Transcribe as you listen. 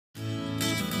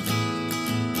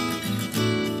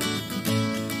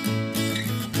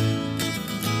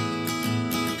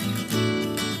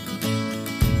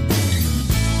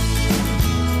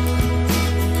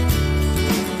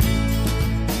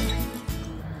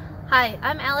Hi,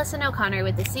 I'm Alison O'Connor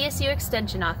with the CSU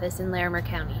Extension Office in Larimer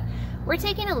County. We're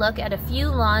taking a look at a few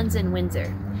lawns in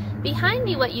Windsor. Behind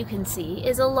me, what you can see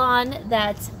is a lawn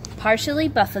that's partially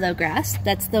buffalo grass,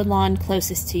 that's the lawn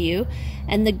closest to you,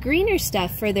 and the greener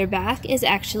stuff further back is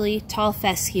actually tall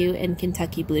fescue and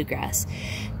Kentucky bluegrass.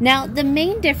 Now, the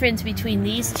main difference between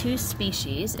these two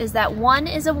species is that one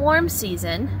is a warm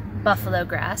season, buffalo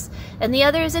grass, and the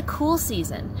other is a cool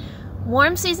season.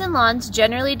 Warm season lawns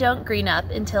generally don't green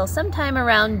up until sometime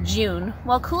around June,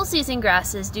 while cool season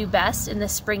grasses do best in the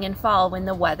spring and fall when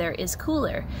the weather is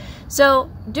cooler. So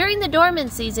during the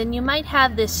dormant season, you might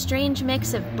have this strange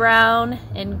mix of brown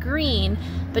and green,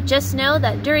 but just know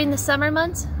that during the summer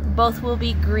months, both will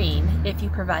be green if you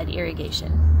provide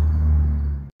irrigation.